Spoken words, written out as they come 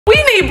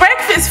need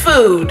breakfast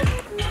food.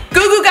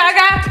 Goo Goo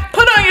Gaga,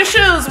 put on your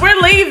shoes. We're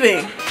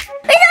leaving.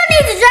 We don't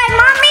need to drive,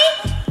 Mommy.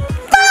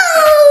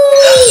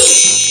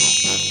 Food!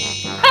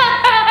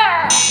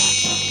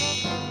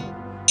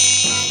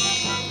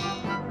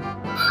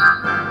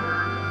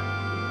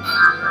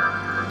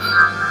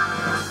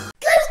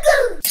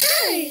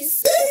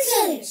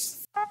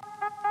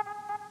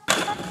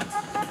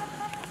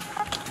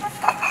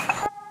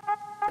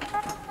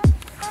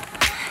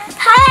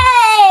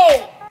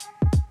 Hey!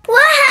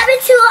 What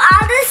happened to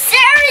all the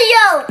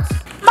cereals?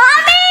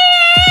 Mommy!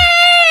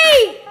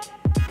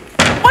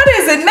 What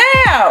is it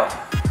now?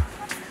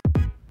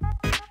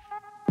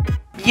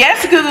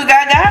 Yes, Goo Goo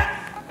Gaga.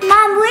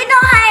 Mom, we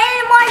don't have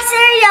any more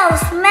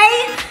cereals. May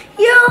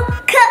you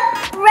cook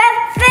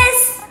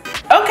breakfast?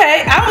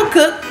 Okay, I will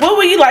cook. What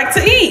would you like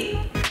to eat?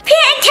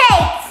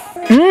 Pancakes!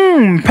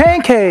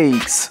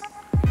 Pancakes!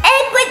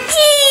 Egg with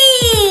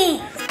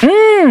cheese!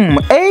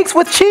 Eggs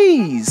with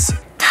cheese!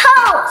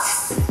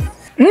 Toast!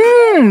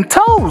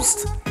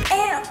 Toast!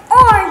 And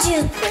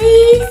oranges,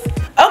 please.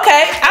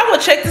 Okay, I will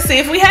check to see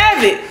if we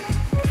have it.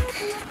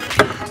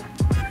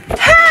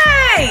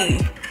 Hey!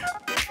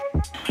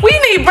 We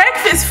need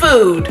breakfast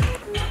food.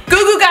 Goo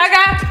Goo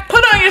Gaga,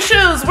 put on your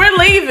shoes. We're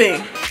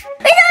leaving.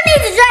 We don't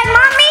need to drive,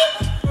 Mommy.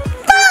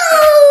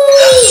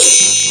 Food!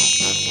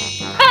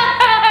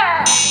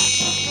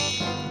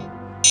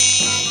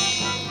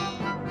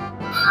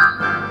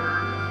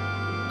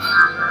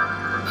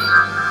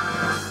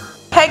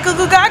 Hey, Goo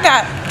Goo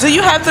Gaga, do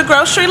you have the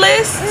grocery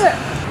list?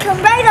 Come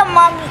right on,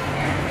 Mommy.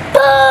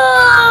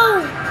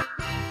 Boom!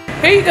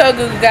 Here you go,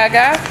 Goo Goo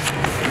Gaga.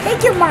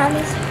 Thank you,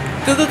 Mommy.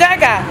 Goo Goo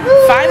Gaga,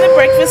 find the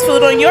breakfast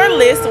food on your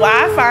list while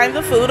I find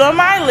the food on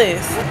my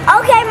list.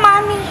 Okay,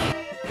 Mommy.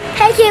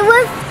 Hey, kid,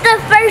 what's the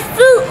first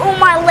food on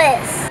my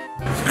list?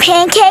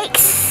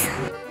 Pancakes.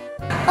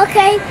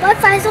 Okay,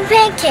 let's find some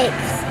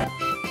pancakes.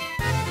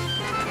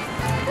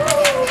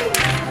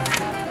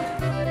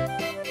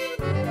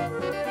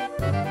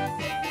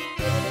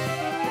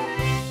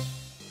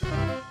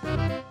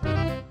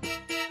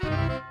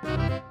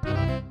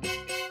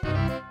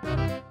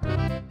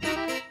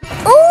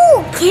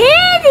 Ooh,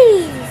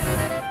 candies!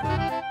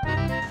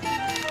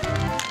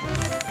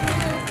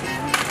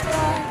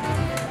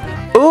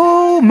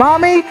 Ooh,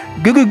 Mommy,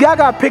 Goo Goo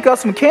Gaga pick up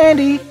some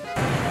candy.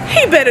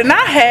 He better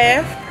not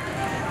have.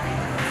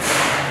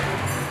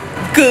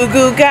 Goo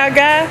Goo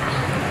Gaga,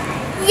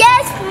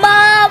 Yes,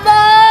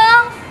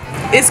 Mama!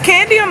 is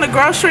candy on the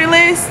grocery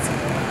list?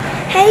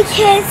 Hey,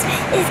 kids,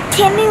 is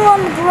candy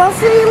on the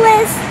grocery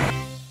list?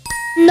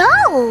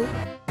 No!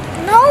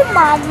 No,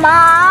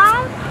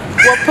 Mama!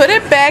 Well, put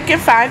it back and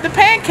find the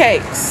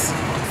pancakes.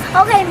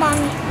 Okay,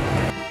 Mommy.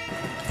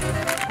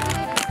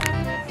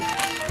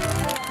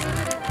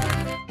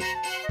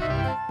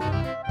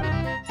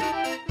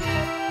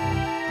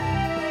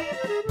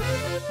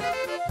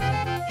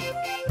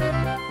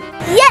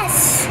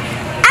 Yes!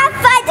 I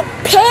find the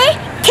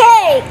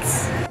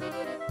pancakes!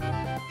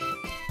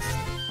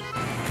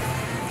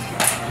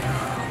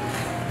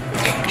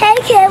 Hey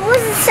kid,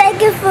 what's the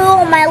second food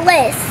on my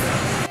list?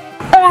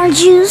 Orange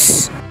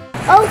juice.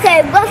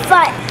 Okay, let's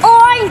find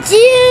orange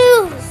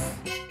juice!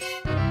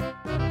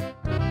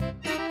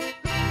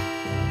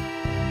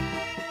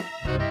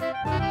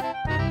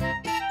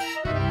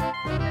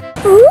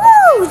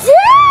 Ooh,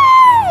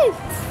 chips!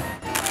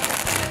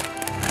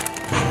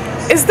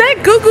 Is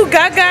that Goo Goo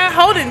Gaga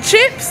holding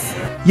chips?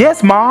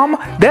 Yes, Mom,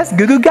 that's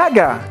Goo Goo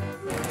Gaga.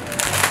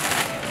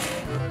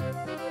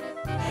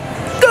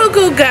 Goo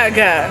Goo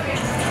Gaga,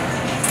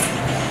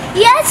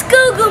 Yes,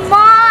 Goo Goo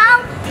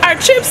Mom! are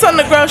chips on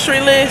the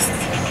grocery list?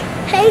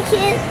 Hey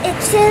kid,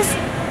 it says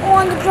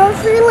on the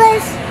grocery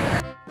list.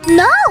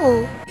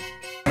 No!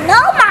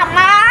 No,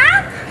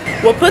 Mama!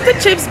 Well, put the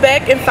chips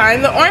back and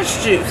find the orange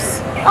juice.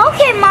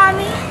 Okay,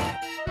 Mommy.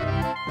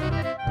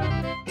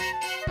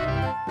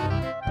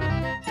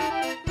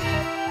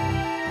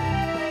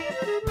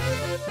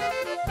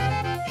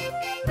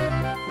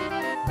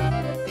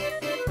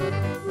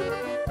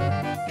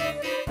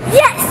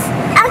 Yes!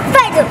 I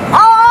found the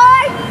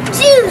orange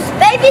juice,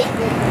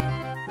 baby!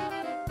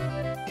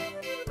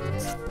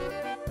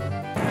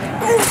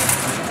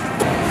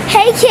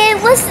 Hey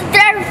kid, what's the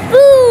third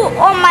food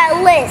on my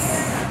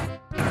list?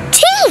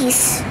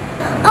 Cheese!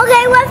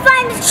 Okay, let's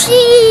find the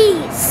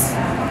cheese!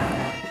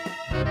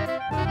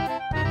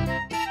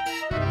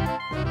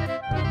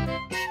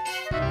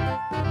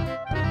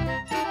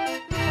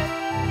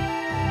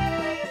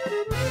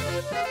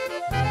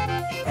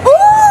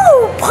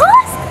 Ooh,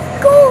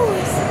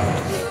 popsicles!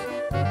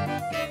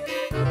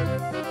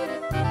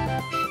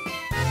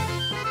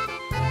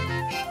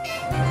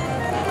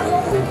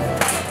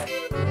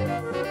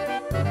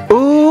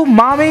 Ooh,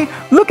 Mommy,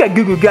 look at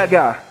Goo Goo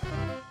Gaga.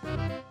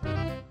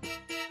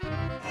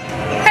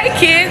 Hey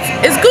kids,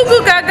 is Goo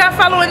Goo Gaga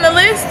following the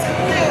list?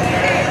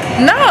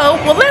 No?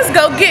 Well, let's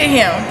go get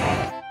him.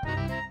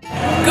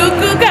 Goo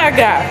Goo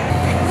Gaga,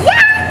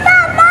 Yes,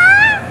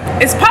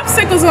 Mama! is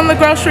popsicles on the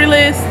grocery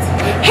list?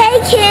 Hey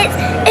kids,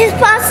 is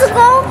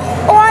popsicle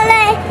on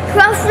a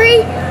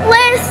grocery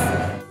list?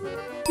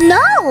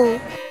 No.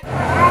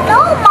 No,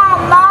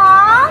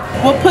 Mama.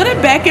 Well, put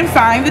it back and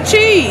find the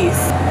cheese.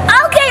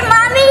 Okay,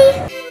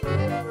 Mommy.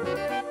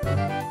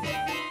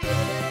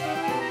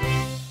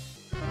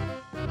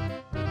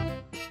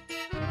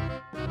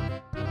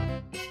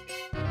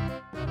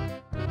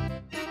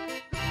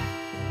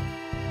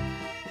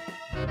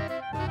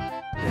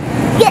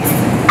 Yes,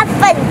 I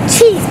found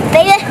cheese,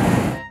 baby.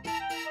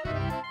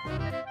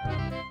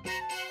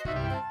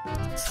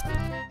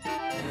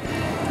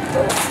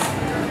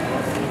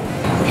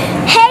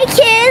 Hey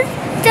kids,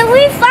 did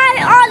we find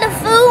all the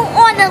food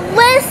on the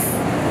list?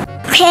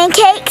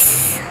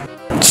 Pancakes?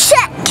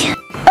 Check.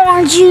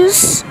 Orange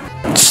juice?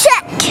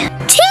 Check.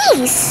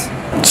 Cheese?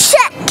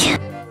 Check.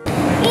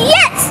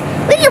 Yes,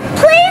 we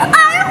complete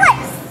our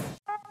list.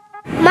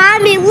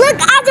 Mommy, look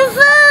at the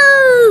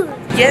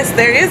food. Yes,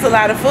 there is a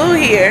lot of food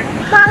here.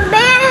 Mom, may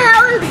I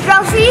help the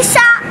grocery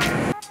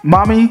shop?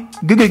 Mommy,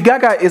 Goo Goo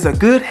Gaga is a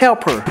good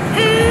helper.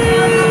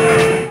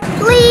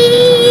 Please.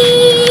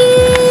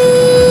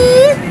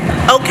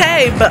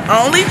 Okay, but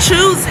only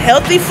choose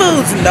healthy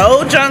foods,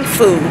 no junk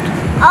food.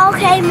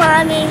 Okay,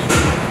 Mommy.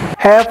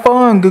 Have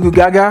fun, Goo Goo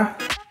Gaga.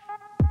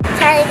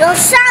 Time to go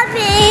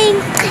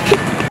shopping.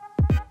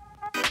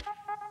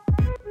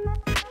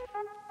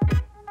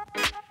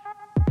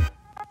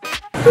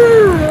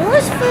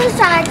 Which food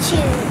should I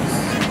choose?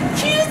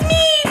 Choose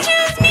me,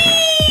 choose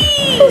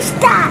me. Who's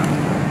that?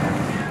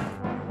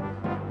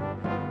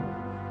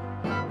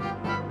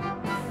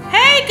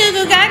 Hey, Goo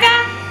Goo Gaga,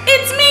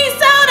 it's me,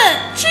 Soda.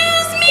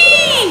 Choose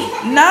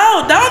me.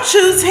 No, don't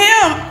choose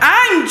him.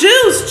 I'm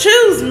Juice.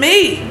 Choose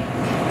me.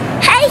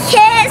 Hey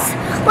kids,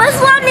 which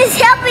one is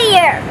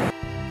healthier?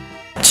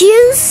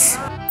 Juice?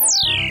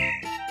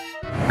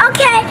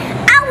 Okay,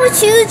 I will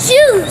choose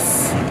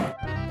juice.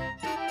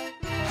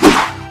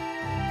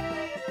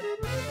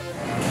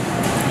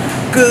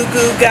 Goo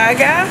Goo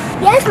Gaga,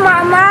 Yes,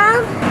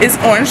 Mama. is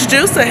orange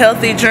juice a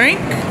healthy drink?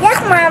 Yes,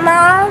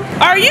 Mama.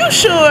 Are you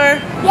sure?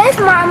 Yes,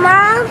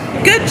 Mama.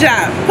 Good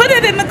job. Put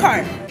it in the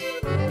cart.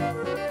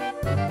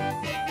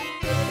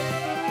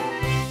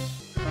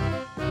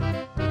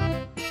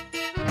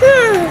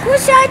 Who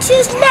should I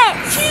choose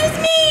next? Choose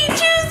me,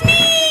 choose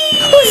me.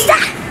 Who's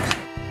that?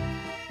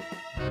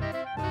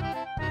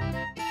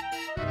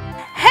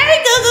 Hey,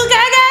 Goo Goo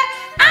Gaga,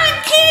 I'm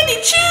Candy.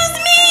 Choose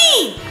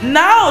me.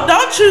 No,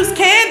 don't choose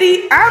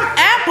Candy. I'm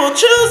Apple.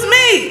 Choose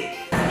me.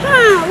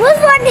 Which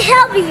one is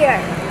healthier?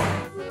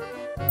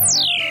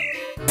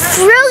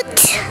 Fruit?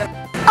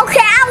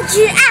 Okay, I'll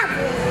choose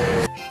apple.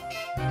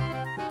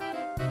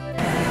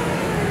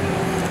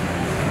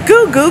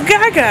 Goo Goo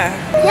Gaga,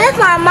 Yes,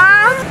 my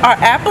mom. are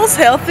apples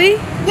healthy?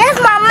 Yes,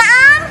 my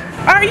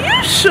mom. Are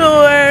you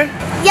sure?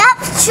 Yep,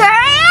 sure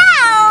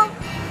am.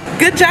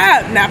 Good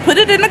job. Now put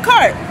it in the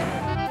cart.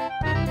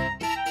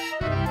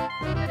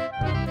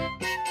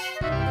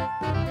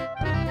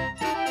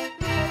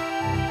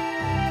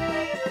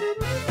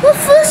 What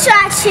food should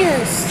I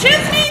choose?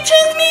 Choose me,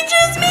 choose me,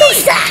 choose me.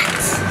 Who's that?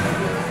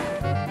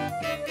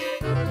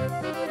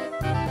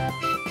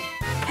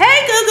 Hey,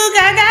 Goo Goo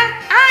Gaga,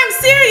 I'm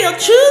cereal.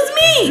 Choose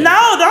me.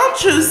 No, don't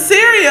choose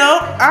cereal.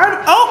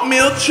 I'm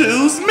oatmeal.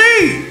 Choose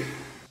me.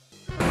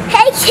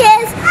 Hey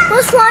kids,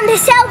 which one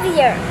is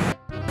healthier?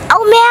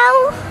 Oatmeal?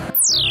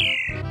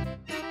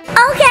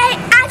 Okay,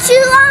 I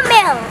choose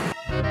oatmeal.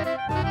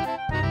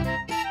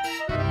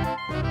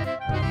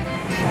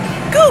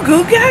 Goo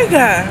Goo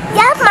Gaga,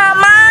 Yes, my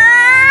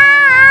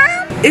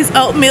mom. is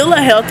oatmeal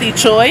a healthy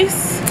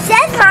choice?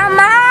 Yes, my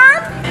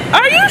mom.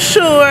 Are you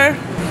sure?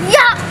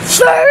 Yep,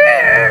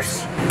 sure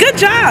is. Good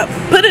job.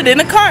 Put it in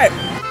the cart.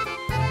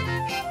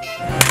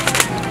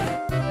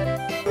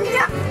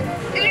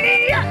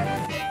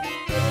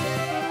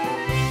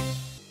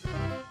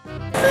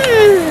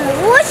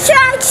 What should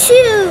I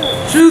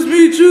choose? Choose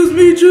me, choose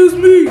me, choose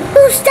me.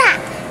 Who's that?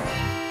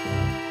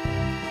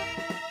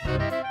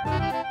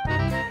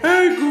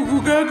 Hey, Goo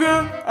Goo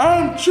Gaga,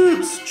 I'm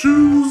Chips.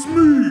 Choose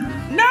me.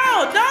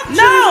 No, don't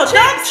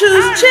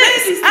choose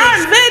Chips.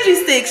 I'm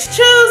Veggie Sticks.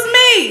 Choose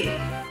me.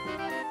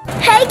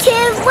 Hey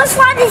kids, which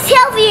one is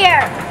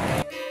healthier?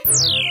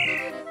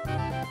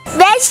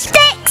 Veg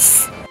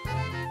sticks?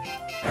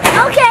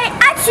 Okay,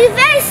 I choose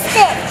veg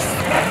sticks.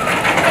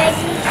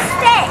 Veggie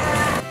sticks.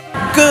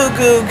 Goo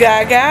Goo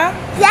Gaga,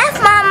 Yes,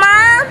 my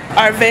mom.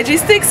 are Veggie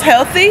Sticks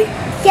healthy?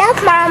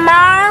 Yes, my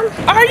mom.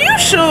 Are you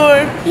sure?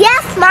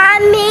 Yes,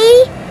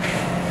 mommy.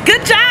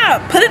 Good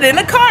job. Put it in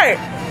the cart.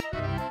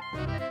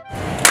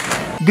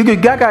 Goo Goo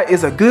Gaga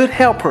is a good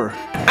helper.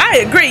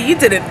 I agree. You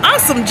did an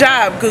awesome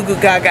job, Goo Goo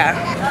Gaga.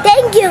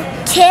 Thank you,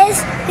 kids.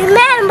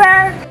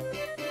 Remember,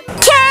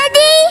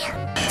 candy,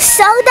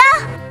 soda,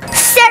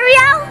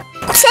 cereal,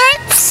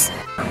 chips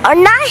are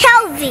not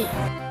healthy.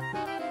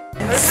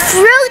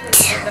 Fruit,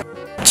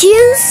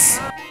 juice,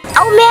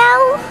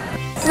 oatmeal,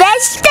 veg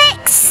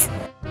sticks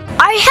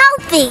are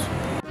healthy.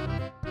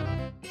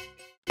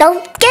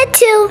 Don't forget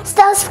to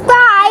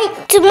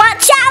subscribe to my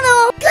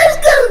channel.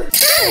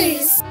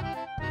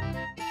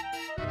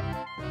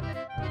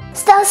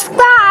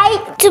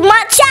 Subscribe to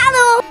my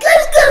channel.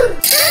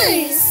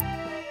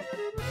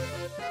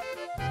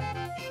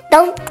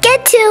 Don't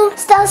forget to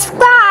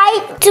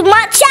subscribe to my